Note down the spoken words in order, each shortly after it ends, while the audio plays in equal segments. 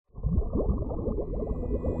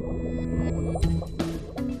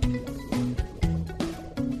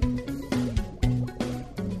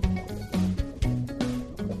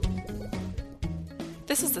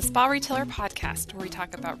This is the Spa Retailer Podcast, where we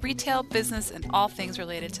talk about retail, business, and all things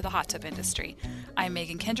related to the hot tub industry. I'm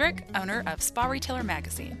Megan Kendrick, owner of Spa Retailer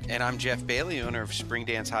Magazine. And I'm Jeff Bailey, owner of Spring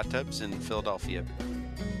Dance Hot Tubs in Philadelphia.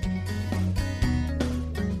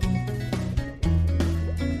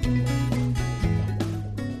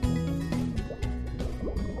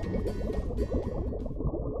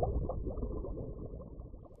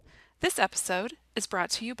 This episode is brought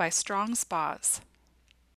to you by Strong Spas.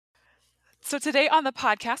 So today on the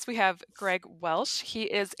podcast, we have Greg Welsh. He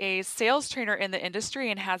is a sales trainer in the industry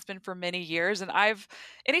and has been for many years. And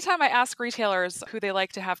anytime I ask retailers who they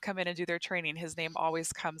like to have come in and do their training, his name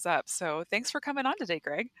always comes up. So thanks for coming on today,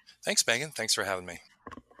 Greg. Thanks, Megan. Thanks for having me.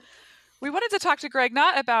 We wanted to talk to Greg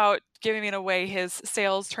not about giving away his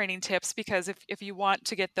sales training tips, because if you want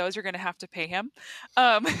to get those, you're going to have to pay him.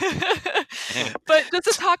 But just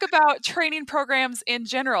to talk about training programs in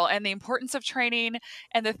general and the importance of training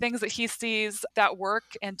and the things that he sees that work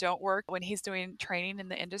and don't work when he's doing training in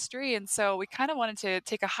the industry. And so we kind of wanted to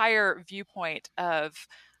take a higher viewpoint of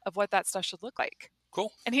what that stuff should look like.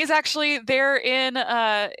 Cool. And he's actually there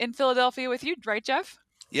in Philadelphia with you, right, Jeff?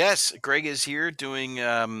 Yes, Greg is here doing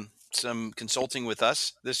some consulting with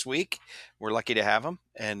us this week. We're lucky to have him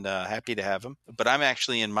and happy to have him. But I'm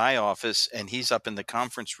actually in my office and he's up in the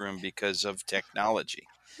conference room because of technology.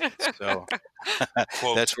 So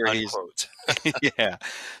Quote, that's where unquote. he's. Yeah.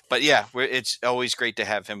 But yeah, it's always great to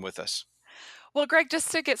have him with us. Well, Greg, just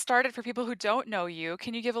to get started, for people who don't know you,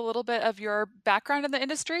 can you give a little bit of your background in the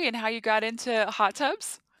industry and how you got into hot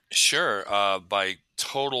tubs? Sure. By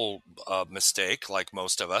total mistake, like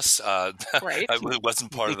most of us. Right. It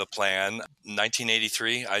wasn't part of the plan.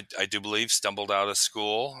 1983, I do believe, stumbled out of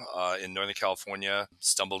school in Northern California,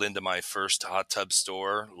 stumbled into my first hot tub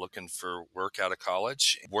store looking for work out of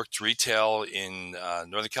college. Worked retail in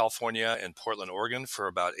Northern California and Portland, Oregon for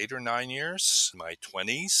about 8 or 9 years, my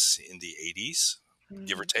 20s, in the 80s.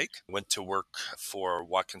 Give or take. Went to work for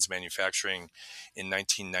Watkins Manufacturing in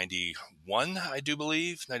 1991, I do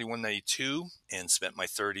believe, 91, 92, and spent my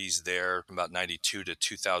 30s there from about 92 to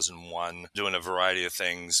 2001, doing a variety of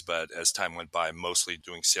things, but as time went by, mostly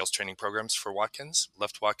doing sales training programs for Watkins.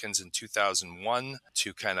 Left Watkins in 2001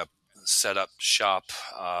 to kind of set up shop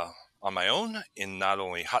on my own in not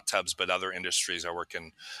only hot tubs, but other industries. I work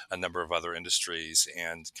in a number of other industries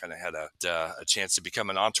and kind of had a chance to become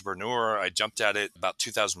an entrepreneur. I jumped at it about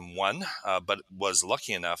 2001, but was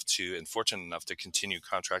lucky enough and fortunate enough to continue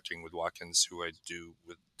contracting with Watkins, who I do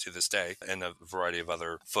with to this day, and a variety of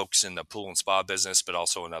other folks in the pool and spa business, but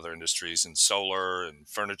also in other industries in solar and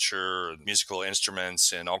furniture and musical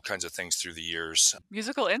instruments and all kinds of things through the years.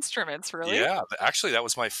 Musical instruments, really? Yeah, actually, that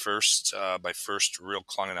was my first real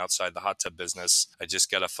client outside the hot tub business. I just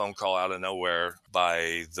got a phone call out of nowhere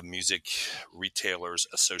by the Music Retailers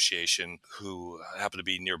Association, who happened to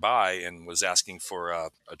be nearby and was asking for a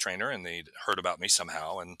trainer, and they'd heard about me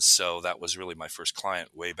somehow. And so that was really my first client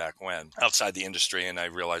way back when, outside the industry. And I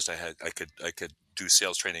realized I could do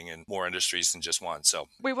sales training in more industries than just one. So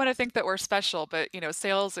we want to think that we're special, but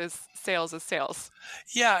sales is sales is sales.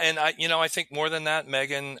 Yeah, and I think more than that,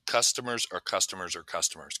 Megan, customers are customers are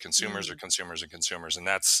customers. Consumers are consumers and consumers, and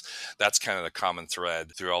that's kind of the common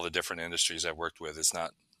thread through all the different industries I've worked with. It's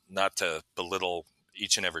not to belittle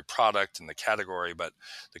each and every product in the category, but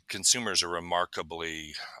the consumers are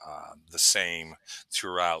remarkably the same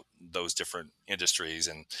throughout those different industries,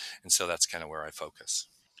 and so that's kind of where I focus.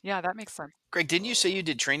 Yeah, that makes sense. Greg, didn't you say you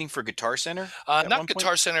did training for Guitar Center? Not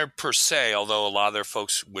Guitar Center per se, although a lot of their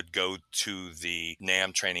folks would go to the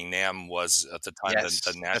NAM training. NAM was at the time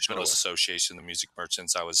the National Association of Music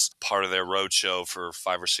Merchants. I was part of their roadshow for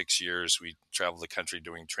 5 or 6 years. We traveled the country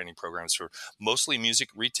doing training programs for mostly music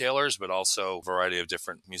retailers, but also a variety of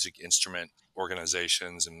different music instrument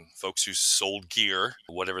organizations and folks who sold gear,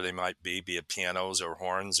 whatever they might be it pianos or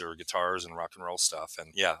horns or guitars and rock and roll stuff.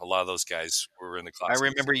 And yeah, a lot of those guys were in the class. I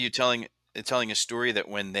remember you telling a story that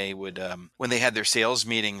when they had their sales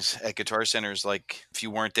meetings at Guitar Centers, like if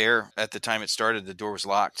you weren't there at the time it started, the door was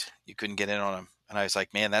locked. You couldn't get in on them. And I was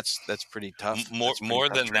like, man, that's pretty tough. More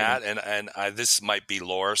than that, and this might be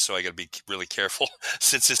lore, so I got to be really careful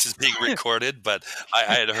since this is being recorded. But I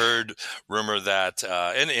had heard rumor that,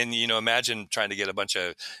 and imagine trying to get a bunch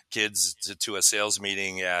of kids to a sales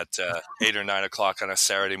meeting at 8 or 9 o'clock on a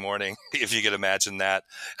Saturday morning. If you could imagine that,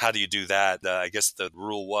 how do you do that? I guess the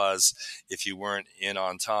rule was if you weren't in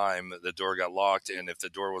on time, the door got locked, and if the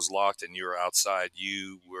door was locked and you were outside,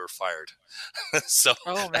 you were fired. So,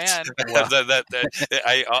 oh man,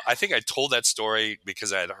 I think I told that story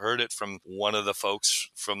because I had heard it from one of the folks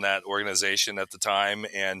from that organization at the time,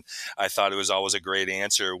 and I thought it was always a great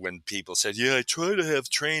answer when people said, "Yeah, I try to have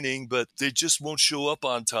training, but they just won't show up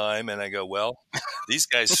on time." And I go, "Well, these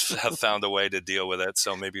guys have found a way to deal with it,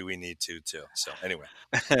 so maybe we need to too." So anyway,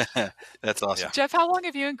 That's awesome. Yeah. Jeff, how long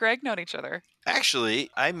have you and Greg known each other? Actually,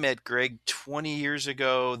 I met Greg 20 years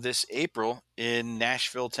ago this April in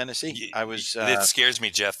Nashville, Tennessee. I was It scares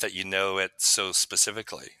me, Jeff, that you know it so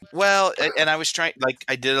specifically. and I was trying, like,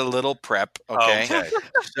 I did a little prep. Okay. Okay,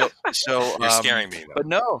 So, you're scaring me but though.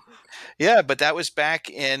 no, yeah, but that was back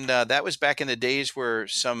in the days where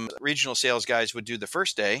some regional sales guys would do the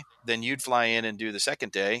first day, then you'd fly in and do the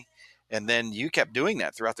second day, and then you kept doing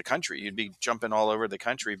that throughout the country. You'd be jumping all over the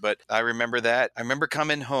country. But I remember that. I remember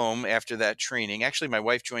coming home after that training. Actually, my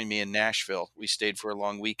wife joined me in Nashville. We stayed for a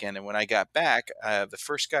long weekend, and when I got back, the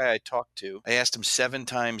first guy I talked to, I asked him 7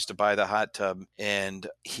 times to buy the hot tub, and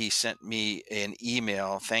he sent me an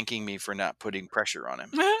email thanking me for not putting pressure on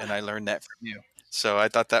him. And I learned that from you. So I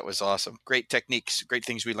thought that was awesome. Great techniques, great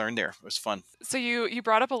things we learned there. It was fun. So you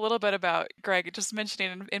brought up a little bit about Greg, just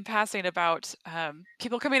mentioning in passing about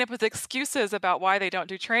people coming up with excuses about why they don't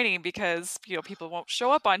do training because people won't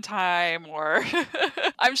show up on time, or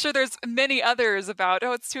I'm sure there's many others about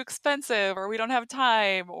it's too expensive, or we don't have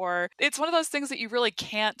time, or it's one of those things that you really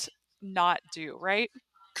can't not do, right?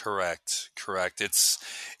 Correct. It's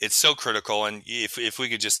so critical, and if we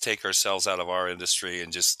could just take ourselves out of our industry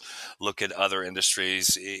and just look at other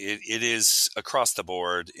industries, it is across the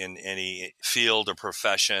board in any field or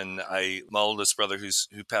profession. My oldest brother,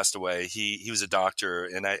 who passed away, he was a doctor,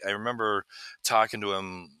 and I remember talking to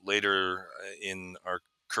him later in our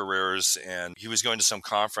careers, and he was going to some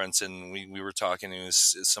conference, and we were talking. It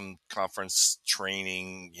was some conference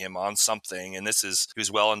training him on something, and he was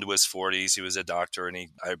well into his 40s. He was a doctor, and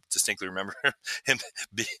I distinctly remember him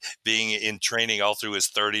being in training all through his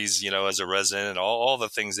 30s, as a resident, and all the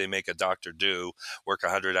things they make a doctor do, work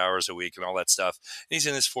 100 hours a week and all that stuff. And he's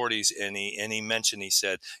in his 40s, and he mentioned, he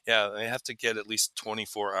said, "Yeah, I have to get at least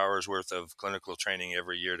 24 hours worth of clinical training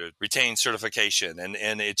every year to retain certification."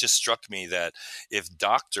 And it just struck me that if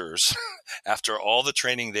doctors, after all the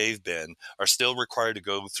training they've been, are still required to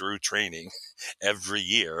go through training every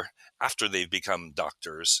year after they've become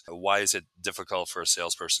doctors, why is it difficult for a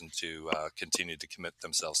salesperson to continue to commit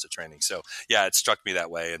themselves to training? So yeah, it struck me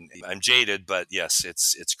that way, and I'm jaded, but yes,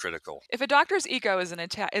 it's critical. If a doctor's ego is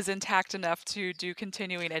intact enough to do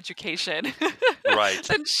continuing education, Right.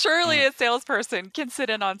 then surely a salesperson can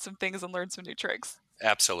sit in on some things and learn some new tricks.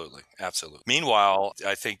 Absolutely. Meanwhile,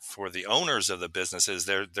 I think for the owners of the businesses,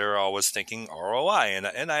 they're always thinking ROI,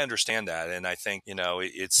 and I understand that, and I think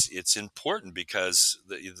it's important because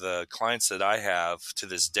the clients that I have to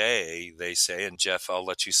this day, they say, and Jeff, I'll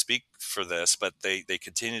let you speak for this, but they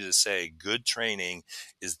continue to say good training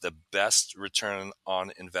is the best return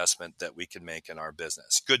on investment that we can make in our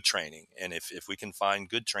business. Good training, and if we can find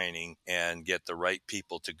good training and get the right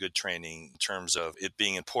people to good training in terms of it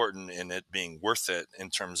being important and it being worth it in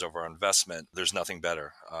terms of our investment, there's nothing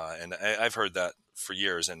better. And I've heard that for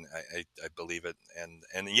years, and I believe it.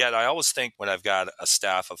 And yet I always think when I've got a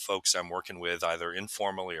staff of folks I'm working with, either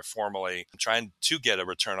informally or formally, I'm trying to get a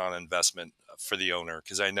return on investment for the owner,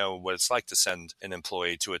 because I know what it's like to send an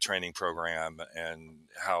employee to a training program and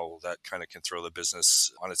how that kind of can throw the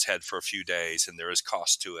business on its head for a few days, and there is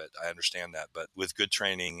cost to it. I understand that, but with good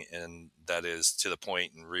training, and that is to the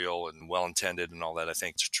point and real and well intended and all that, I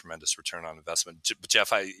think it's a tremendous return on investment.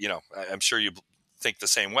 Jeff, I'm sure you think the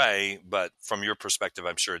same way, but from your perspective,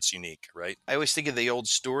 I'm sure it's unique, right? I always think of the old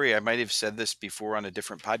story. I might have said this before on a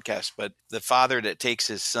different podcast, but the father that takes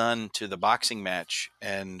his son to the boxing match,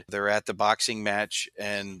 and they're at the boxing match,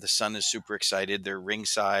 and the son is super excited. They're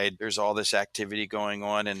ringside. There's all this activity going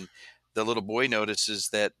on, and the little boy notices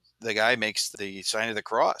that the guy makes the sign of the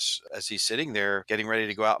cross as he's sitting there getting ready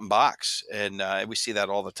to go out and box. And we see that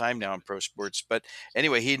all the time now in pro sports. But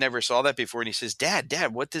anyway, he never saw that before. And he says, Dad,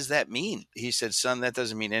 what does that mean? He said, Son, that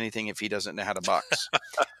doesn't mean anything if he doesn't know how to box.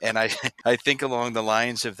 And I think along the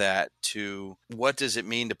lines of that, to what does it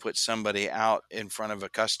mean to put somebody out in front of a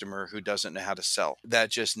customer who doesn't know how to sell?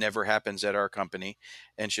 That just never happens at our company,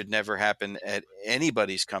 and should never happen at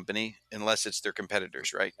anybody's company unless it's their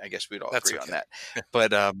competitors, right? I guess we'd all agree on that.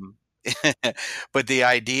 But but the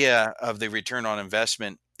idea of the return on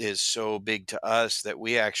investment is so big to us that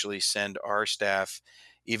we actually send our staff,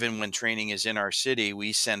 even when training is in our city,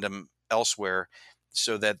 we send them elsewhere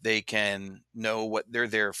so that they can know what they're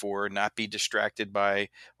there for, not be distracted by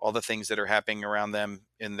all the things that are happening around them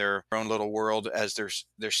in their own little world as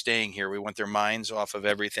they're staying here. We want their minds off of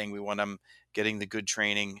everything. We want them getting the good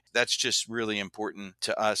training. That's just really important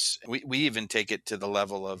to us. We even take it to the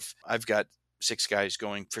level of, I've got 6 guys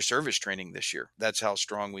going for service training this year. That's how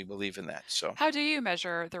strong we believe in that. So How do you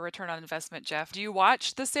measure the return on investment, Jeff? Do you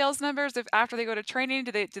watch the sales numbers if after they go to training,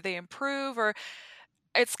 do they improve, or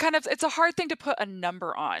it's a hard thing to put a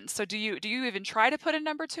number on. So do you even try to put a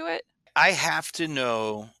number to it? I have to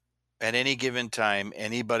know at any given time,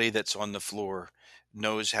 anybody that's on the floor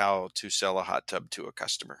knows how to sell a hot tub to a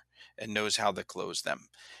customer and knows how to close them.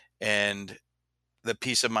 And the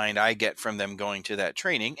peace of mind I get from them going to that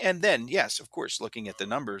training. And then, yes, of course, looking at the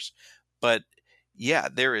numbers. But yeah,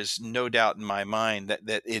 there is no doubt in my mind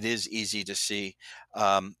that it is easy to see.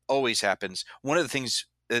 Always happens. One of the things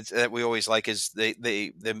that we always like is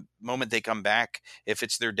the moment they come back, if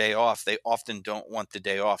it's their day off, they often don't want the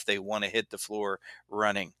day off. They want to hit the floor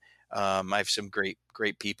running. I have some great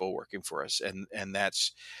people working for us, and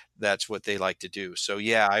that's what they like to do. So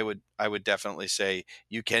yeah, I would definitely say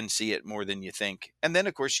you can see it more than you think, and then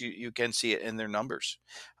of course you can see it in their numbers.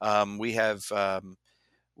 Um, we have um,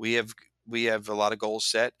 we have we have a lot of goals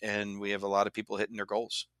set, and we have a lot of people hitting their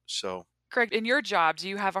goals. So Greg, in your job, do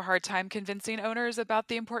you have a hard time convincing owners about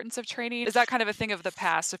the importance of training? Is that kind of a thing of the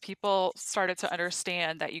past? If people started to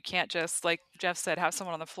understand that you can't just, like Jeff said, have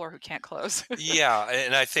someone on the floor who can't close? Yeah,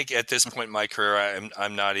 and I think at this point in my career,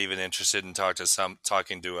 I'm not even interested in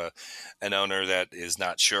talking to an owner that is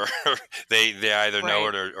not sure. They either know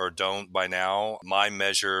Right. it or don't by now. My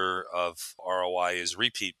measure of ROI is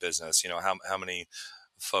repeat business. How many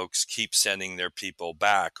folks keep sending their people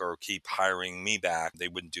back or keep hiring me back. They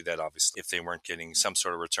wouldn't do that obviously if they weren't getting some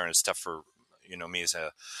sort of return. It's tough for me as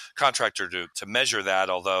a contractor to measure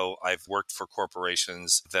that. Although I've worked for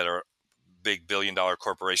corporations that are big billion-dollar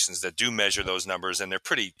corporations that do measure those numbers, and they're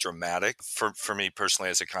pretty dramatic. For me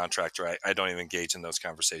personally, as a contractor, I don't even engage in those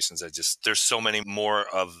conversations. There's so many more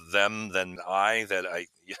of them than that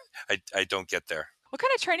I don't get there. What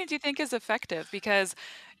kind of training do you think is effective? Because,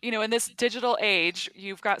 in this digital age,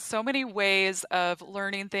 you've got so many ways of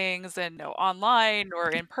learning things and online or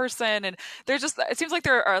in person. And it seems like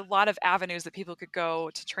there are a lot of avenues that people could go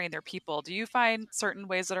to train their people. Do you find certain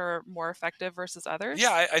ways that are more effective versus Yeah, others?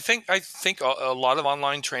 I think a lot of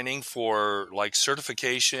online training for like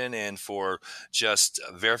certification and for just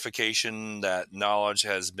verification that knowledge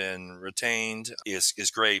has been retained is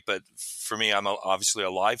great. But for me, obviously a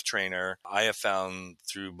live trainer. I have found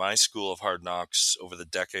through my school of hard knocks over the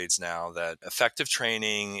decades now that effective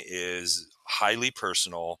training is highly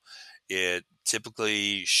personal. It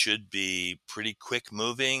typically should be pretty quick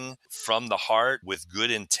moving from the heart with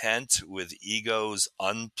good intent, with egos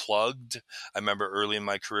unplugged. I remember early in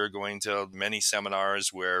my career going to many seminars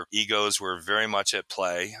where egos were very much at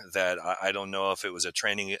play, that I don't know if it was a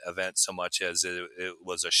training event so much as it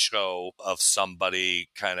was a show of somebody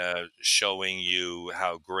kind of showing you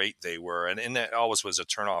how great they were. And that always was a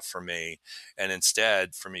turnoff for me. And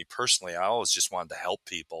instead, for me personally, I always just wanted to help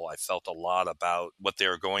people. I felt a lot about what they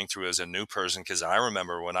were going through as a new person, because I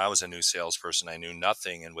remember when I was a new salesperson, I knew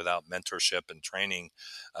nothing. And without mentorship and training,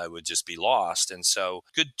 I would just be lost. And so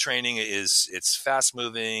good training it's fast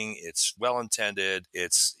moving, it's well intended,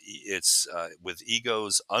 it's with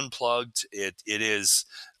egos unplugged. It is,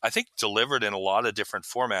 I think, delivered in a lot of different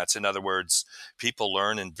formats. In other words, people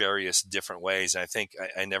learn in various different ways. And I think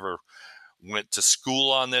I never went to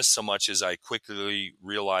school on this so much as I quickly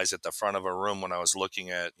realized at the front of a room when I was looking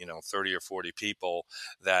at 30 or 40 people,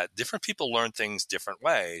 that different people learn things different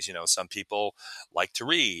ways. Some people like to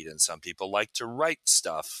read, and some people like to write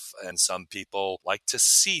stuff, and some people like to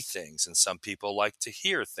see things, and some people like to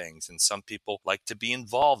hear things, and some people like to be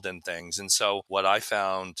involved in things. And so what I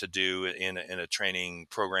found to do in a training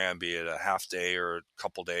program, be it a half day or a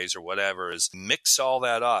couple days or whatever, is mix all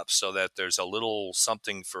that up so that there's a little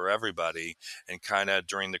something for everybody, and kind of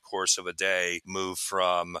during the course of a day move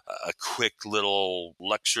from a quick little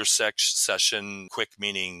lecture session, quick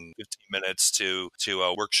meaning 15 minutes, to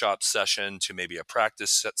a workshop session, to maybe a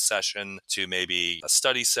practice session, to maybe a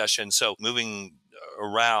study session. So moving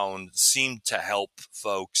around seemed to help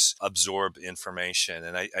folks absorb information.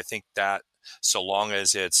 And I think that so long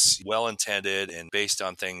as it's well intended and based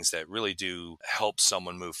on things that really do help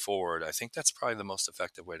someone move forward, I think that's probably the most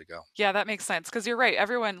effective way to go. Yeah, that makes sense because you're right.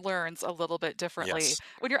 Everyone learns a little bit differently. Yes.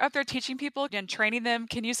 When you're up there teaching people and training them,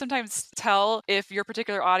 can you sometimes tell if your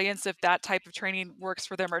particular audience, if that type of training works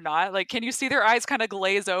for them or not? Like, can you see their eyes kind of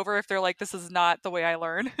glaze over if they're like, this is not the way I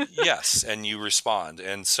learn? Yes, and you respond.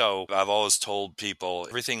 And so I've always told people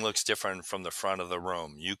everything looks different from the front of the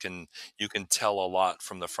room. You can tell a lot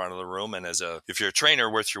from the front of the room, and if you're a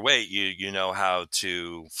trainer worth your weight, you know how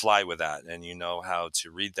to fly with that, and you know how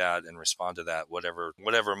to read that and respond to that,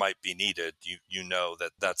 whatever might be needed. You know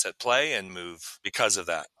that that's at play and move because of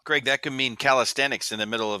that. Greg, that could mean calisthenics in the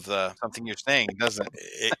middle of something you're saying, doesn't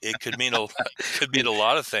it? It could mean a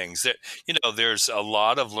lot of things. There's a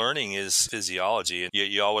lot of learning is physiology.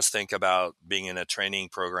 You always think about being in a training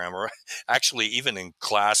program, or actually even in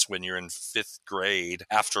class when you're in 5th grade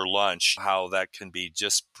after lunch, how that can be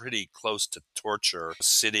just pretty close to torture.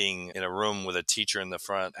 Sitting in a room with a teacher in the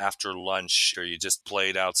front after lunch, or you just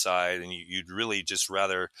played outside and you'd really just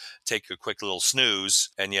rather take a quick little snooze,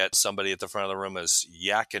 and yet somebody at the front of the room is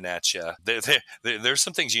yakking at you. There's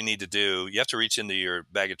some things you need to do. You have to reach into your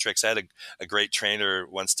bag of tricks. I had a great trainer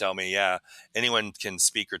once tell me, yeah, anyone can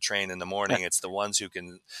speak or train in the morning. It's the ones who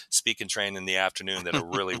can speak and train in the afternoon that are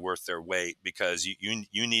really worth their weight, because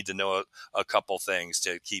you need to know a couple things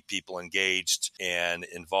to keep people engaged and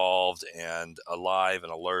involved and alive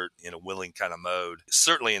and alert in a willing kind of mode.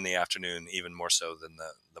 Certainly in the afternoon, even more so than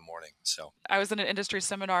the morning. So I was in an industry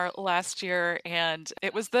seminar last year, and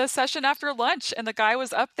it was the session after lunch, and the guy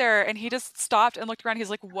was up there and he just stopped and looked around. He's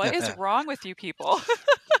like, what is wrong with you people?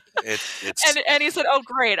 it's and he said, oh,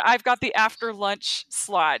 great, I've got the after lunch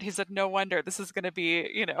slot. He said, no wonder this is going to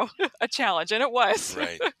be, a challenge. And it was.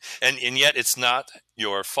 right. And yet it's not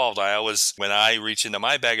your fault. When I reach into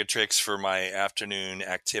my bag of tricks for my afternoon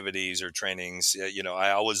activities or trainings,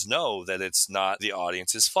 I always know that it's not the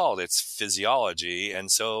audience's fault. It's physiology.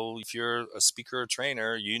 And so if you're a speaker or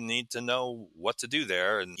trainer, you need to know what to do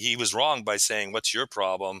there. And he was wrong by saying, what's your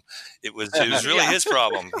problem? It was really his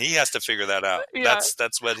problem. He has to figure that out. Yeah.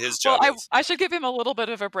 That's what his job is. I should give him a little bit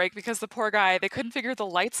of a break, because the poor guy, they couldn't figure the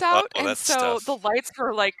lights out. Oh, and that's so tough. the lights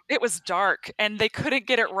were like, it was dark and they couldn't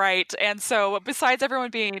get it right. And so besides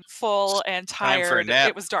everyone being full and Time for a tired, nap.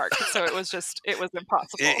 it was dark. So it was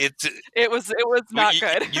impossible. It It was not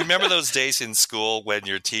good. You remember those days in school when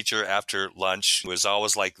your teacher after lunch was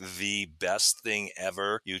always like the best thing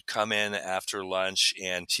ever? You'd come in after lunch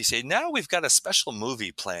and she'd say, now we've got a special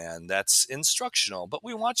movie plan that's instructional, but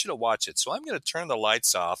we want you to watch it. So I'm going to turn the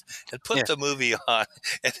lights off and put the movie on.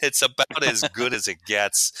 And it's about as good as it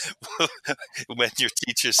gets when your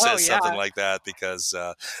teacher says something like that, because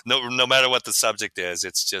no matter what the subject is,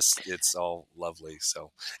 it's all lovely.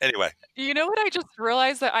 So anyway. You know what I just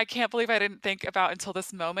realized that I can't believe I didn't think about until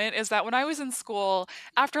this moment is that when I was in school,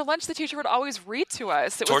 after lunch, the teacher would always read to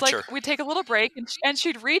us. It was Torture. like we'd take a little break and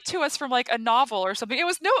she'd read to us from like a novel or something. It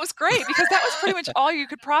was great, because that was pretty much all you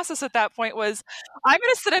could process at that point was, I'm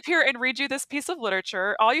going to sit up here and read you this piece of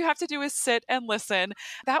literature. All you have to do is sit and listen.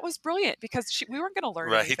 That was brilliant, because we weren't going to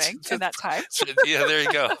learn anything in that time. Yeah, there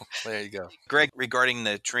you go. There you go. Greg, regarding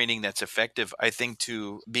the training that's effective, I think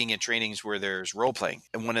to being in trainings where there's role playing.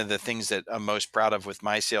 And one of the things that I'm most proud of with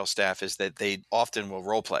my sales staff is that they often will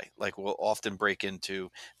role play. Like we'll often break into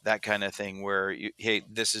that kind of thing where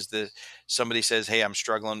somebody says, hey, I'm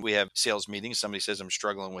struggling. We have sales meetings. Somebody says, I'm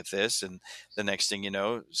struggling with this. And the next thing you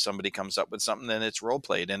know, somebody comes up with something, and it's role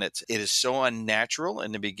played. And it is so unnatural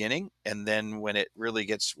in the beginning. And then when it really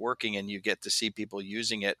gets working and you get to see people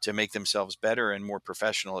using it to make themselves better and more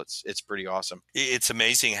professional, it's pretty awesome. It's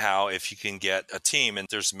amazing how, if you can get a team, and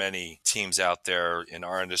there's many teams out there in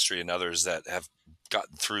our industry and others that have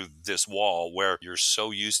gotten through this wall where you're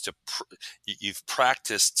so used to you've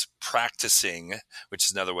practiced practicing, which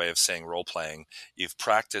is another way of saying role playing. You've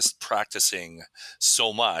practiced practicing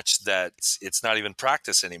so much that it's not even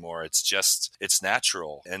practice anymore. It's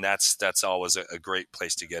natural. And that's always a great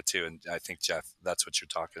place to get to. And I think, Jeff, that's what you're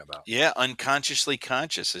talking about. Yeah. Unconsciously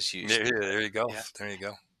conscious, as you say. There you go. Yeah. There you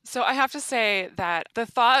go. So I have to say that the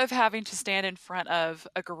thought of having to stand in front of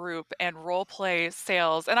a group and role play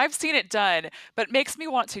sales, and I've seen it done, but it makes me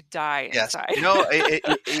want to die inside. No,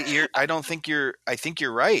 I think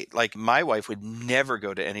you're right. Like my wife would never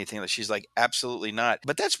go to anything that she's like, absolutely not.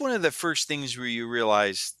 But that's one of the first things where you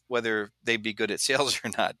realize whether they'd be good at sales or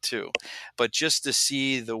not too. But just to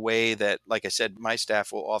see the way that, like I said, my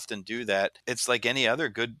staff will often do that. It's like any other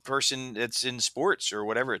good person that's in sports or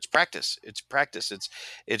whatever. It's practice.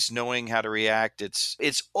 It's knowing how to react.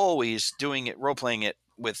 It's always doing it, role playing it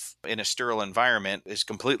with in a sterile environment is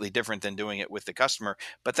completely different than doing it with the customer.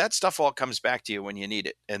 But that stuff all comes back to you when you need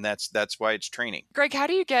it. And that's why it's training. Greg, how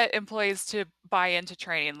do you get employees to buy into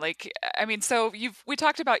training? Like, I mean, so we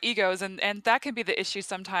talked about egos and that can be the issue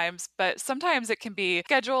sometimes, but sometimes it can be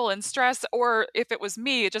schedule and stress, or if it was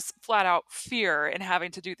me, just flat out fear in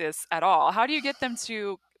having to do this at all. How do you get them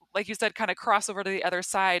to, like you said, kind of cross over to the other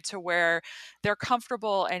side to where they're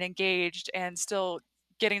comfortable and engaged and still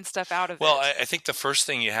getting stuff out of Well, it? I think the first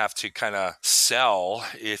thing you have to kind of sell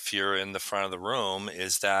if you're in the front of the room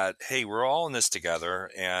is that, hey, we're all in this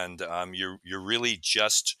together, and you're really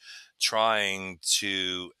just trying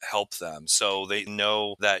to help them, so they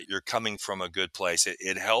know that you're coming from a good place.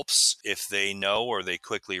 It helps if they know or they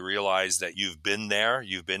quickly realize that you've been there,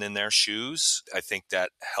 you've been in their shoes. I think that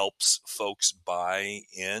helps folks buy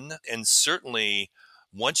in, and certainly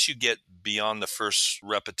once you get beyond the first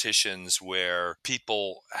repetitions where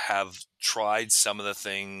people have tried some of the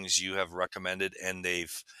things you have recommended and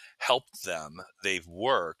they've helped them, they've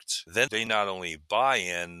worked, then they not only buy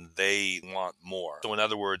in, they want more. So in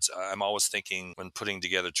other words, I'm always thinking when putting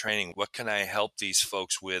together training, what can I help these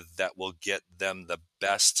folks with that will get them the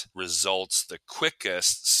best results the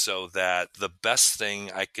quickest, so that the best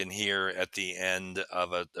thing I can hear at the end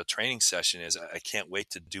of a training session is, I can't wait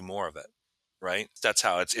to do more of it. Right? That's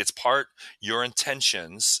how it's part your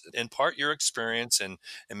intentions and part your experience, and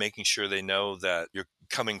making sure they know that you're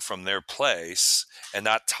coming from their place and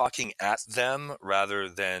not talking at them rather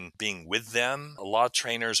than being with them. A lot of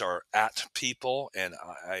trainers are at people, and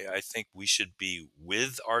I think we should be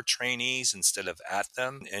with our trainees instead of at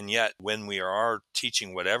them. And yet when we are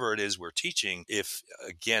teaching whatever it is we're teaching, if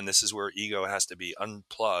again, this is where ego has to be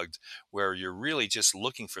unplugged, where you're really just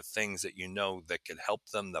looking for things that you know that can help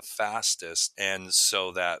them the fastest. And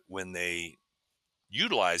so that when they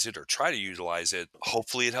utilize it or try to utilize it,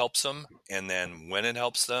 hopefully it helps them. And then when it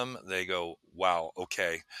helps them, they go, wow,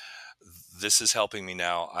 okay, this is helping me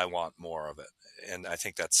now. I want more of it. And I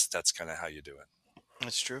think that's kind of how you do it.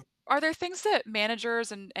 That's true. Are there things that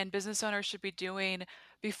managers and business owners should be doing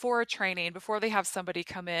before training, before they have somebody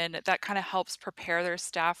come in, that kind of helps prepare their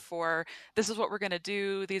staff for, this is what we're going to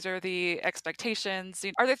do, these are the expectations?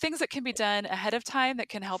 Are there things that can be done ahead of time that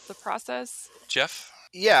can help the process? Jeff?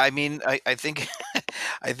 Yeah, I mean, I think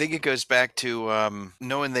I think it goes back to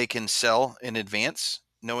knowing they can sell in advance,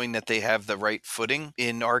 knowing that they have the right footing.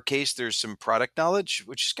 In our case, there's some product knowledge,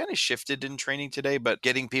 which is kind of shifted in training today, but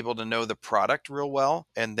getting people to know the product real well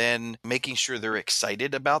and then making sure they're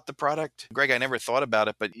excited about the product. Greg, I never thought about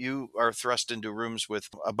it, but you are thrust into rooms with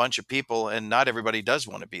a bunch of people and not everybody does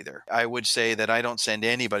want to be there. I would say that I don't send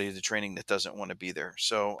anybody to training that doesn't want to be there.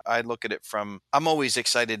 So I look at it from, I'm always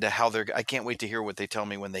excited to I can't wait to hear what they tell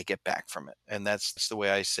me when they get back from it. And that's the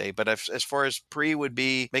way I say. But as far as pre would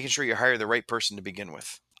be making sure you hire the right person to begin with.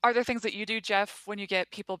 Are there things that you do, Jeff, when you get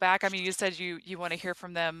people back? I mean, you said you want to hear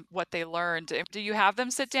from them what they learned. Do you have them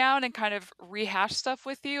sit down and kind of rehash stuff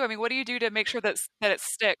with you? I mean, what do you do to make sure that it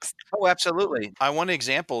sticks? Oh, absolutely. I want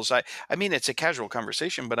examples. I mean, it's a casual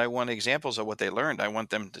conversation, but I want examples of what they learned. I want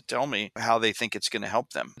them to tell me how they think it's going to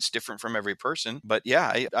help them. It's different from every person, but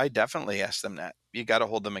yeah, I definitely ask them that. You got to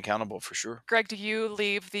hold them accountable for sure. Greg, do you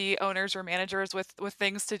leave the owners or managers with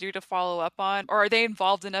things to do to follow up on? Or are they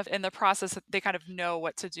involved enough in the process that they kind of know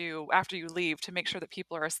what to do after you leave to make sure that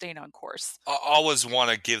people are staying on course? I always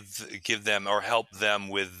want to give them or help them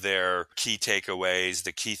with their key takeaways,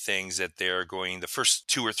 the key things that they're going, the first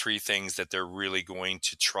 2 or 3 things that they're really going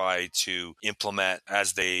to try to implement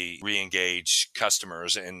as they re-engage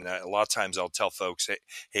customers. And a lot of times I'll tell folks,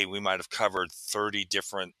 hey, we might have covered 30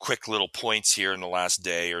 different quick little points here in the last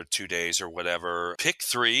day or 2 days or whatever. Pick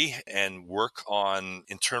 3 and work on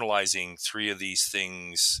internalizing 3 of these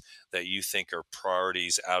things that you think are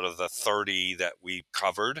priorities out of the 30 that we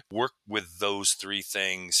covered. Work with those 3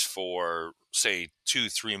 things for, say,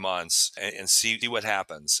 2-3 months and see what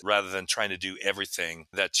happens, rather than trying to do everything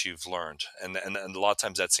that you've learned. And a lot of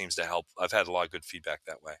times that seems to help. I've had a lot of good feedback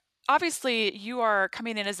that way. Obviously, you are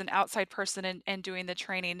coming in as an outside person and doing the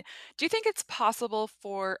training. Do you think it's possible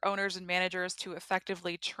for owners and managers to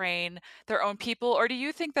effectively train their own people? Or do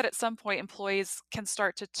you think that at some point employees can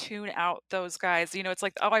start to tune out those guys? You know, it's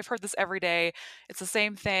like, oh, I've heard this every day. It's the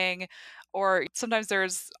same thing. Or sometimes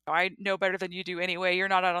there's, I know better than you do anyway. You're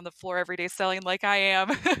not out on the floor every day selling like I am.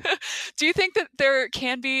 Do you think that there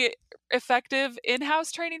can be effective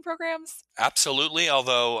in-house training programs? Absolutely.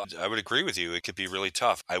 Although I would agree with you, it could be really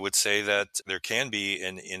tough. I would say that there can be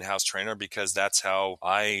an in-house trainer because that's how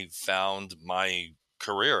I found my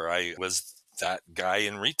career. I was that guy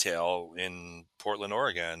in retail in Portland,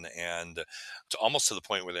 Oregon, and almost to the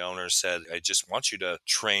point where the owner said, I just want you to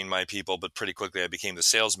train my people. But pretty quickly I became the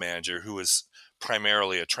sales manager, who was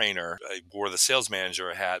primarily a trainer. I wore the sales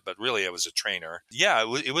manager hat, but really I was a trainer. Yeah,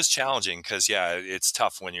 it was challenging because, it's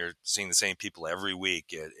tough when you're seeing the same people every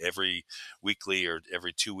week, every weekly or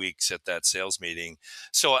every 2 weeks at that sales meeting.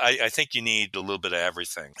 So I think you need a little bit of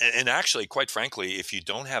everything. And actually, quite frankly, if you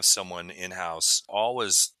don't have someone in-house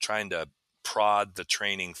always trying to prod the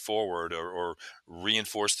training forward or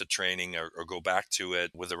reinforce the training or go back to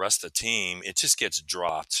it with the rest of the team, it just gets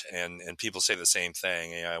dropped. And people say the same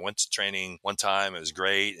thing. I went to training one time, it was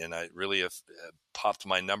great, and I really have popped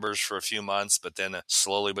my numbers for a few months, but then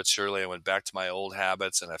slowly but surely I went back to my old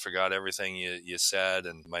habits and I forgot everything you said,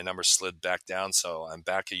 and my numbers slid back down. So I'm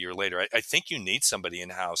back a year later. I think you need somebody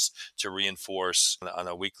in-house to reinforce on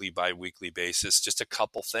a weekly, bi-weekly basis, just a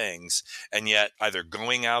couple things. And yet either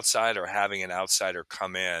going outside or having an outsider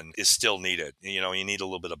come in is still needed. You need a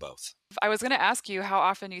little bit of both. I was going to ask you how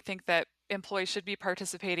often you think that employees should be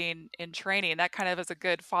participating in training. That kind of is a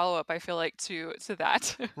good follow-up, I feel like, to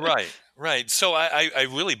that. Right. So I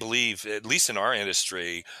really believe, at least in our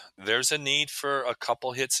industry, there's a need for a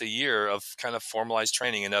couple hits a year of kind of formalized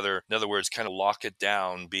training. In other words, kind of lock it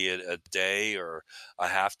down, be it a day or a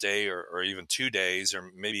half day or even 2 days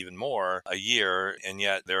or maybe even more a year. And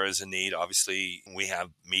yet there is a need. Obviously, we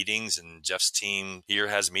have meetings, and Jeff's team here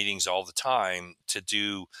has meetings all the time to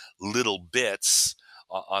do little bits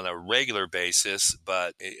on a regular basis,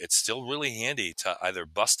 but it's still really handy to either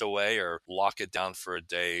bust away or lock it down for a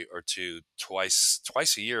day or two, twice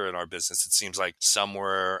a year in our business. It seems like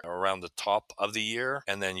somewhere around the top of the year,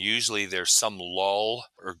 and then usually there's some lull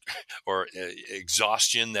or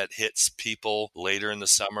exhaustion that hits people later in the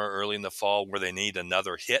summer, early in the fall, where they need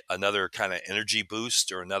another hit, another kind of energy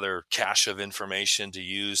boost, or another cache of information to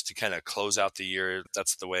use to kind of close out the year.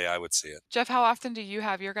 That's the way I would see it. Jeff, how often do you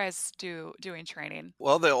have your guys doing training?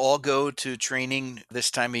 Well, they'll all go to training this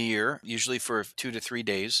time of year, usually for 2 to 3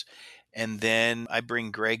 days. And then I bring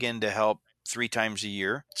Greg in to help 3 times a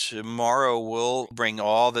year. Tomorrow we'll bring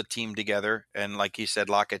all the team together and, like he said,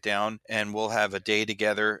 lock it down, and we'll have a day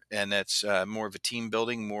together, and that's more of a team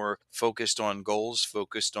building, more focused on goals,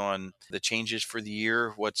 focused on the changes for the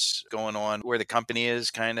year, what's going on, where the company is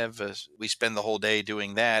kind of. We spend the whole day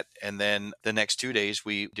doing that, and then the next 2 days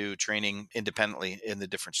we do training independently in the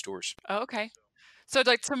different stores. Oh, okay. So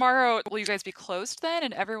like tomorrow, will you guys be closed then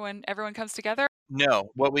and everyone comes together? No,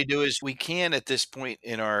 what we do is we can at this point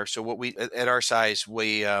in our at our size,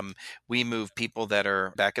 we move people that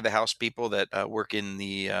are back of the house people that work in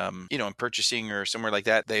the in purchasing or somewhere like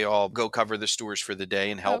that. They all go cover the stores for the day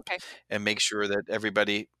and Oh, help okay. and make sure that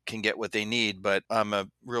everybody can get what they need. But I'm a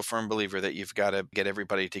real firm believer that you've got to get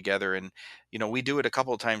everybody together, and we do it a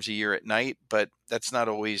couple of times a year at night, but that's not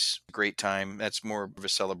always a great time. That's more of a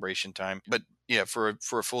celebration time. But yeah, for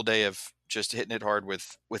a full day of just hitting it hard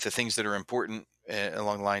with the things that are important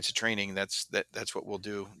along the lines of training, that's what we'll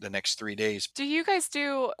do the next 3 days. Do you guys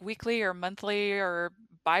do weekly or monthly or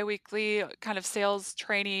bi-weekly kind of sales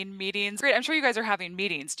training meetings? Great. I'm sure you guys are having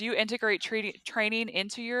meetings. Do you integrate training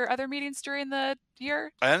into your other meetings during the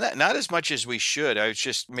year? Not as much as we should. I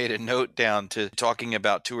just made a note down to talking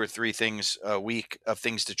about 2 or 3 things a week of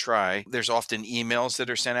things to try. There's often emails that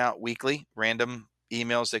are sent out weekly, random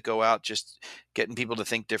emails that go out, just getting people to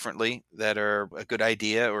think differently that are a good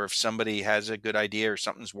idea, or if somebody has a good idea or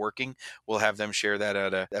something's working, we'll have them share that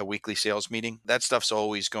at a weekly sales meeting. That stuff's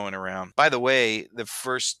always going around. By the way, the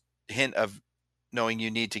first hint of knowing you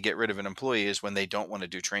need to get rid of an employee is when they don't want to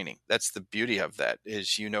do training. That's the beauty of that,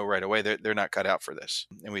 is right away they're not cut out for this.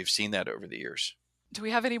 And we've seen that over the years. Do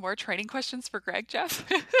we have any more training questions for Greg, Jeff?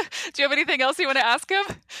 Do you have anything else you want to ask him?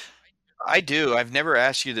 I do. I've never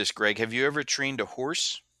asked you this, Greg. Have you ever trained a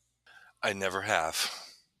horse? I never have.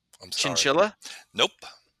 I'm sorry. Chinchilla? Nope.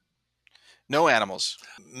 No animals.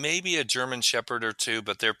 Maybe a German Shepherd or two,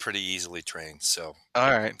 but they're pretty eally trained. So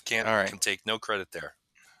all right. Can take no credit there.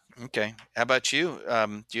 Okay. How about you?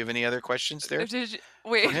 Do you have any other questions there?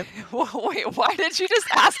 Wait, why did you just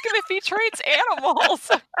ask him if he trains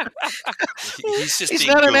animals? He's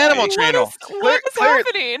not an animal trainer. What is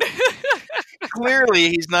happening? Clearly,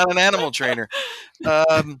 he's not an animal trainer.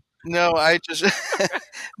 No,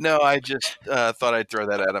 No, I just thought I'd throw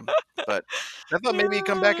that at him. But I thought maybe he'd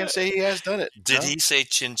come back and say he has done it. Did No? he say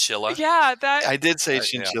chinchilla? Yeah, that. I did say Yeah.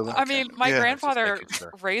 chinchilla. I Okay. mean, my Yeah. I was just grandfather making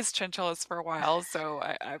sure. raised chinchillas for a while, so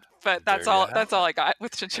but There that's you all. have That's all it. I got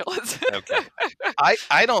with chinchillas. Okay.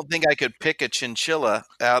 I don't think I could pick a chinchilla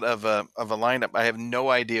out of a lineup. I have no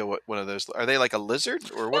idea what one of those are. They like a lizard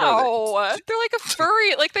or what are they? No, they're like a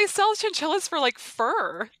furry. Like they sell chinchillas for like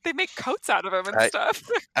fur. They make coats out of them and stuff.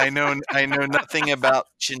 I know nothing about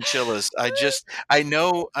chinchillas. I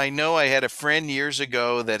know I had a friend years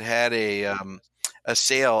ago that had a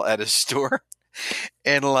sale at a store,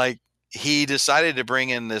 and like he decided to bring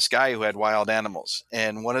in this guy who had wild animals,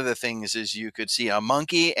 and one of the things is you could see a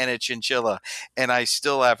monkey and a chinchilla, and I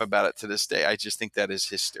still laugh about it to this day. I just think that is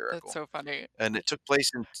hysterical. That's so funny. And it took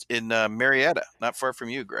place in Marietta, not far from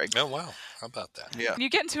you, Greg. Oh, wow. How about that? Yeah. You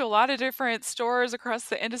get into a lot of different stores across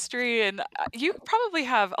the industry, and you probably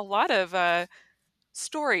have a lot of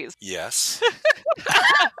stories. Yes.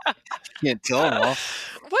 Can't tell them all.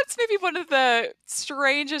 What's maybe one of the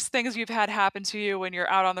strangest things you've had happen to you when you're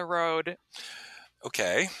out on the road?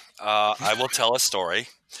 Okay. I will tell a story.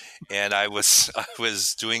 And I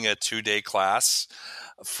was doing a 2-day class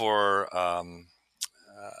for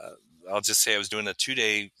I'll just say I was doing a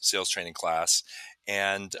 2-day sales training class.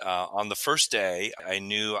 And on the first day, I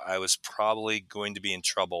knew I was probably going to be in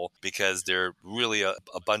trouble because there are really a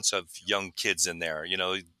bunch of young kids in there. You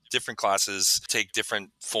know, different classes take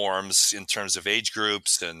different forms in terms of age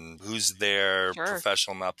groups and who's there, Sure.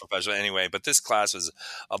 professional, not professional. Anyway, but this class was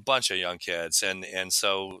a bunch of young kids. And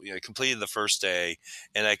so I completed the first day,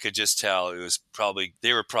 and I could just tell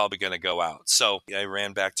they were probably going to go out. So I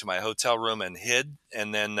ran back to my hotel room and hid.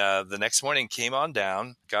 And then the next morning came on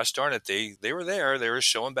down. Gosh darn it, they were there. They were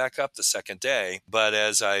showing back up the second day. But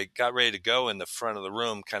as I got ready to go in the front of the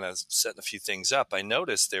room, kind of setting a few things up, I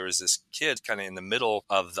noticed there was this kid kind of in the middle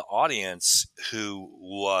of the audience who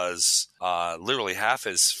was literally half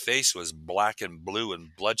his face was black and blue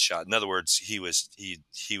and bloodshot. In other words, he was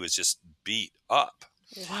just beat up.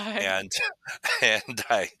 What? And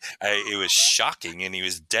it was shocking, and he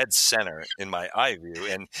was dead center in my eye view,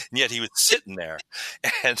 and yet he was sitting there,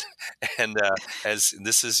 and as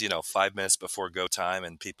this is 5 minutes before go time,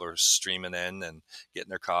 and people are streaming in and getting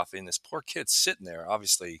their coffee, and this poor kid's sitting there,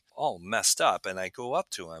 obviously all messed up, and I go up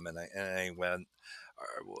to him and I went,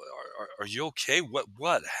 are you okay?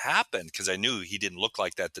 What happened? Because I knew he didn't look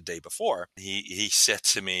like that the day before. He said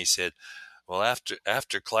to me, he said, well,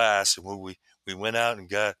 after class, we went out and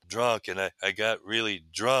got drunk, and I got really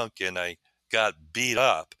drunk, and I got beat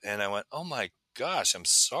up. And I went, oh my gosh, I'm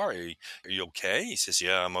sorry. Are you okay? He says,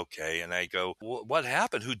 yeah, I'm okay. And I go, what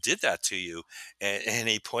happened? Who did that to you? And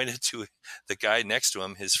he pointed to the guy next to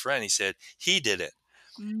him, his friend. He said, he did it.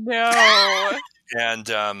 No. And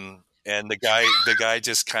the guy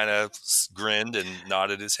just kind of grinned and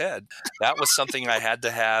nodded his head. That was something I had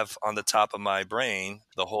to have on the top of my brain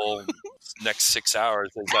the whole next 6 hours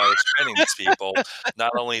as I was training these people,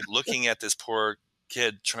 not only looking at this poor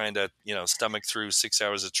kid trying to, stomach through 6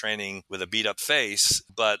 hours of training with a beat up face,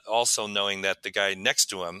 but also knowing that the guy next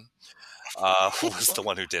to him was the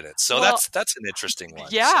one who did it. So Well, that's an interesting one.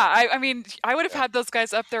 Yeah, So, I mean, I would have had those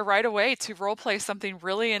guys up there right away to role play something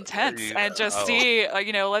really intense and just see,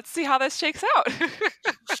 let's see how this shakes out.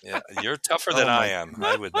 yeah, you're tougher than I am.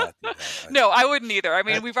 I would not do that. No, I wouldn't either. I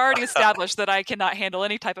mean, we've already established that I cannot handle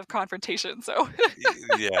any type of confrontation. So,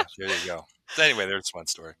 Yeah, there you go. Anyway, there's one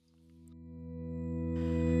story.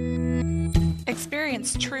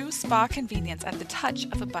 experience true spa convenience at the touch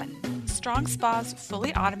of a button. Strong Spa's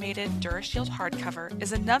fully automated DuraShield hardcover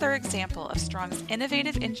is another example of Strong's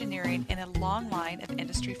innovative engineering in a long line of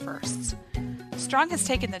industry firsts. Strong has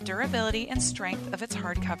taken the durability and strength of its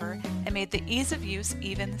hardcover and made the ease of use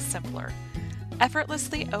even simpler.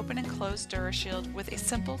 Effortlessly open and close DuraShield with a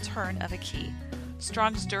simple turn of a key.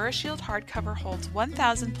 Strong's DuraShield hardcover holds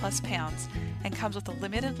 1,000 plus pounds and comes with a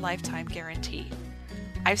limited lifetime guarantee.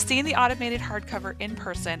 I've seen the automated hardcover in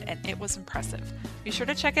person and it was impressive. Be sure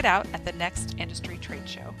to check it out at the next industry trade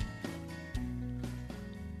show.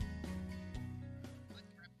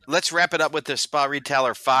 Let's wrap it up with the Spa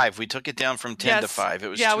Retailer 5. We took it down from 10 to 5. It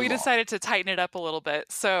was yeah, too we long. decided to tighten it up a little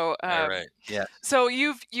bit. So, All right. Yeah. So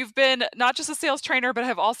you've been not just a sales trainer, but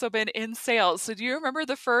have also been in sales. So do you remember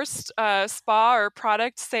the first spa or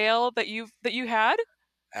product sale that you had?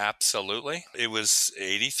 Absolutely. It was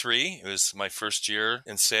 83. It was my first year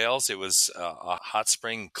in sales. It was a Hot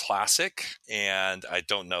Spring Classic, and I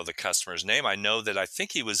don't know the customer's name. I know that I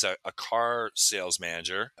think he was a car sales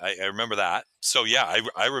manager. I remember that. So yeah,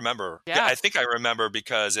 I remember. Yeah. I think I remember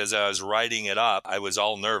because as I was writing it up, I was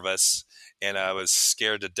all nervous and I was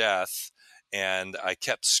scared to death. and I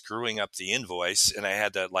kept screwing up the invoice, and I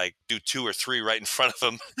had to like do 2 or 3 right in front of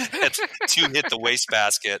him, and 2 hit the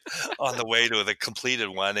wastebasket on the way to the completed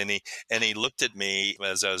one. And he looked at me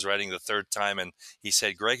as I was writing the 3rd time, and he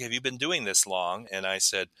said, "Greg, have you been doing this long?" And I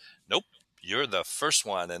said, "Nope, you're the first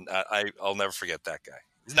one." And I'll never forget that guy.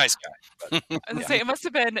 He's a nice guy. But, I was gonna say, it must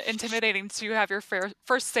have been intimidating to have your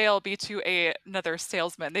first sale be to another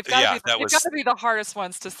salesman. They've got to Yeah, be the hardest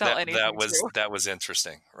ones to sell anything to. that was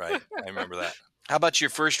interesting, right? I remember that. How about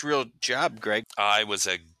your first real job, Greg? I was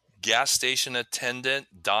a gas station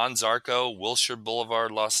attendant, Don Zarco, Wilshire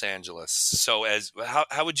Boulevard, Los Angeles. So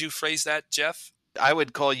how would you phrase that, Jeff? I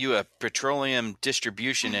would call you a petroleum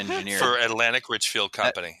distribution engineer. For Atlantic Richfield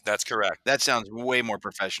Company. That's correct. That sounds way more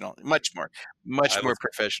professional. Much more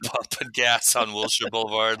professional. Pumping gas on Wilshire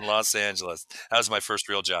Boulevard in Los Angeles. That was my first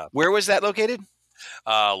real job. Where was that located?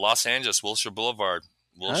 Los Angeles, Wilshire Boulevard.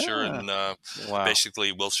 Wilshire and wow.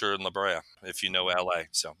 Basically Wilshire and La Brea, if you know LA.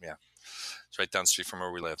 So yeah. It's right down the street from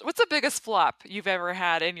where we live. What's the biggest flop you've ever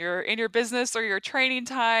had in your business or your training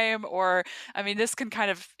time? Or, I mean, this can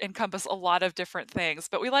kind of encompass a lot of different things,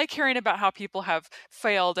 but we like hearing about how people have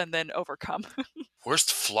failed and then overcome.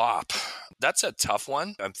 Worst flop. That's a tough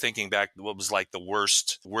one. I'm thinking back what was like the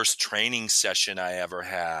worst training session I ever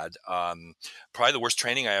had. Probably the worst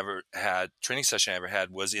training session I ever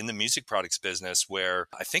had was in the music products business, where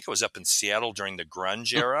I think I was up in Seattle during the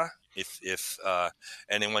grunge era. If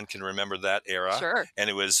anyone can remember that era. Sure. And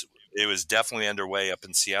it was definitely underway up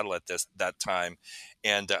in Seattle at that time.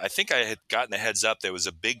 And I think I had gotten a heads up there was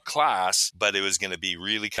a big class, but it was going to be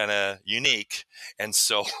really kind of unique. And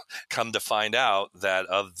so come to find out that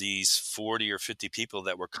of these 40 or 50 people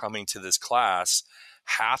that were coming to this class,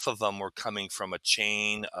 half of them were coming from a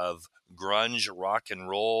chain of grunge rock and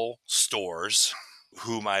roll stores,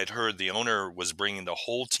 whom I'd heard the owner was bringing the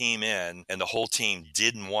whole team in, and the whole team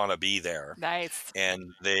didn't want to be there. Nice.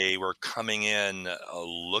 And they were coming in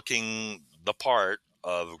looking the part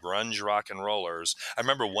of grunge rock and rollers. I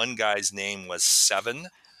remember one guy's name was Seven.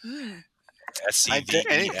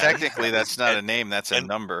 S-E-V-E-N. Technically, that's not a name. That's a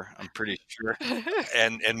number. I'm pretty sure.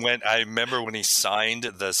 And when I remember when he signed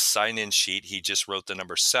the sign-in sheet, he just wrote the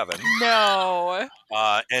number 7. No.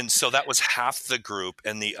 And so that was half the group.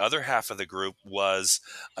 And the other half of the group was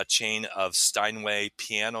a chain of Steinway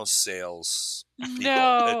piano sales people.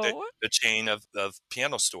 No. A chain of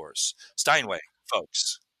piano stores. Steinway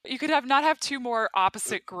folks. You could not have two more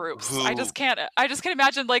opposite groups. I just can't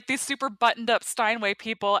imagine like these super buttoned up Steinway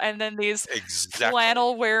people and then these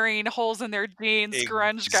flannel wearing holes in their jeans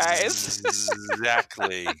grunge guys.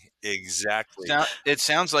 Exactly. It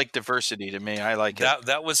sounds like diversity to me. I like it.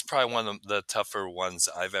 That was probably one of the tougher ones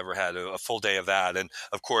I've ever had, a full day of that. And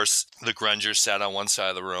of course, the grungers sat on one side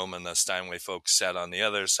of the room and the Steinway folks sat on the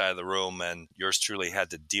other side of the room, and yours truly had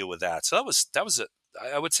to deal with that. So I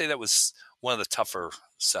would say that was one of the tougher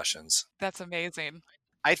sessions. That's amazing.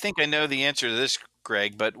 I think I know the answer to this,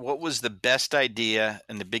 Greg, but what was the best idea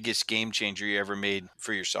and the biggest game changer you ever made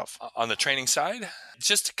for yourself? On the training side,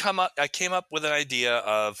 I came up with an idea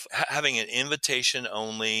of having an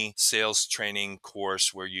invitation-only sales training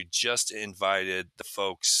course where you just invited the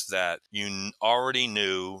folks that you already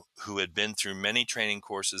knew, who had been through many training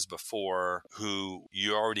courses before, who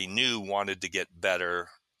you already knew wanted to get better.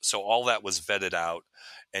 So all that was vetted out,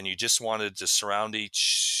 and you just wanted to surround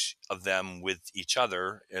each of them with each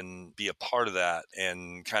other and be a part of that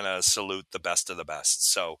and kind of salute the best of the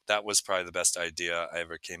best. So that was probably the best idea I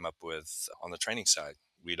ever came up with on the training side.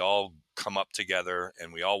 We'd all come up together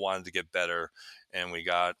and we all wanted to get better, and we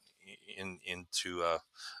got into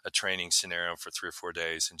a training scenario for 3 or 4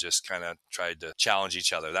 days and just kind of tried to challenge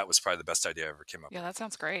each other. That was probably the best idea I ever came up with. Yeah, that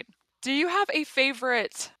sounds great. Do you have a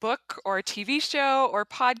favorite book or a TV show or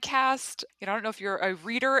podcast? I don't know if you're a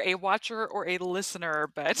reader, a watcher, or a listener,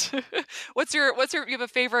 but you have a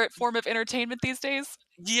favorite form of entertainment these days?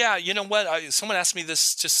 Yeah, you know what? Someone asked me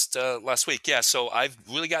this just last week. Yeah, so I've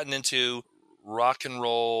really gotten into rock and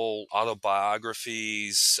roll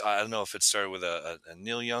autobiographies. I don't know if it started with a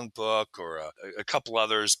Neil Young book or a couple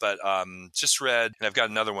others, but just read, and I've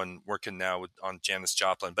got another one working now on Janis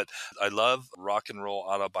Joplin. But I love rock and roll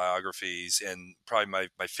autobiographies, and probably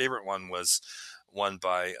my favorite one was one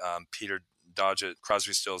by Peter Dodgett,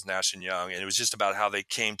 Crosby, Stills, Nash & Young, and it was just about how they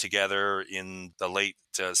came together in the late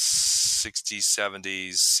 60s,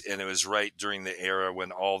 70s, and it was right during the era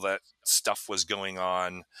when all that stuff was going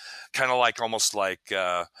on, kind of like almost like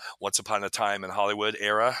Once Upon a Time in Hollywood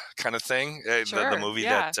era kind of thing. Sure, The movie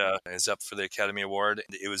yeah. that is up for the Academy Award.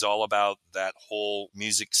 It was all about that whole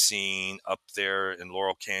music scene up there in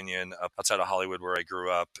Laurel Canyon, up outside of Hollywood where I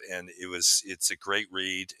grew up, and it's a great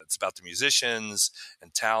read. It's about the musicians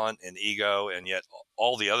and talent and ego, and yet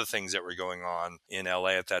all the other things that were going on in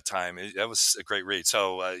LA at that time. That was a great read.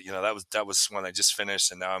 So that was one I just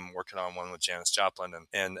finished, and now I'm working on one with Janis Joplin,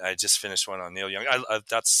 and I just finished one on Neil Young.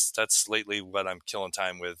 That's lately what I'm killing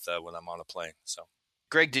time with when I'm on a plane. So,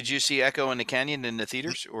 Greg, did you see Echo in the Canyon in the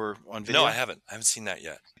theaters or on video? No, I haven't. I haven't seen that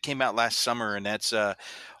yet. It came out last summer, and that's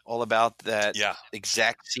all about that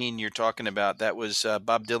exact scene you're talking about. That was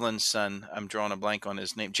Bob Dylan's son. I'm drawing a blank on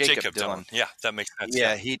his name. Jacob Dylan. Yeah, that makes sense.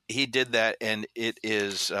 Yeah, he did that, and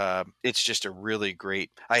it's just a really great.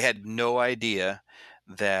 I had no idea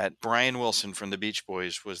that Brian Wilson from the Beach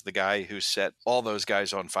Boys was the guy who set all those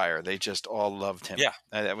guys on fire. They just all loved him. Yeah.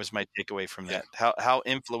 That was my takeaway from that. How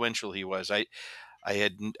influential he was. I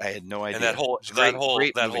had no idea. And that whole great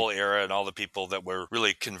whole era and all the people that were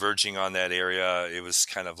really converging on that area, it was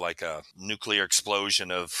kind of like a nuclear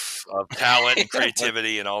explosion of talent and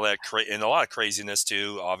creativity and all that, and a lot of craziness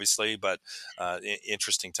too, obviously, but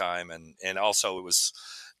interesting time. And also it was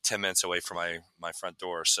 10 minutes away from my front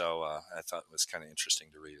door. So I thought it was kind of interesting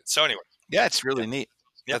to read it. So anyway. Yeah, it's really neat.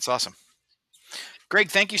 Yeah. That's awesome. Greg,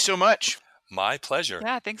 thank you so much. My pleasure.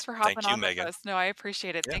 Yeah, thanks for hopping on Megan. with us. No, I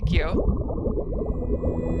appreciate it. Yeah. Thank you.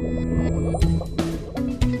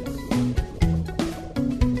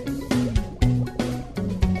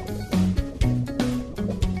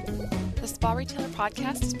 The Spa Retailer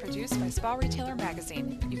Podcast is produced by Spa Retailer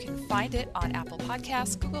Magazine. You can find it on Apple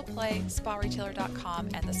Podcasts, Google Play, sparetailer.com,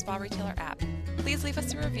 and the Spa Retailer app. Please leave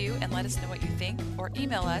us a review and let us know what you think, or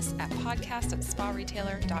email us at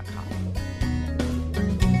podcast@sparetailer.com.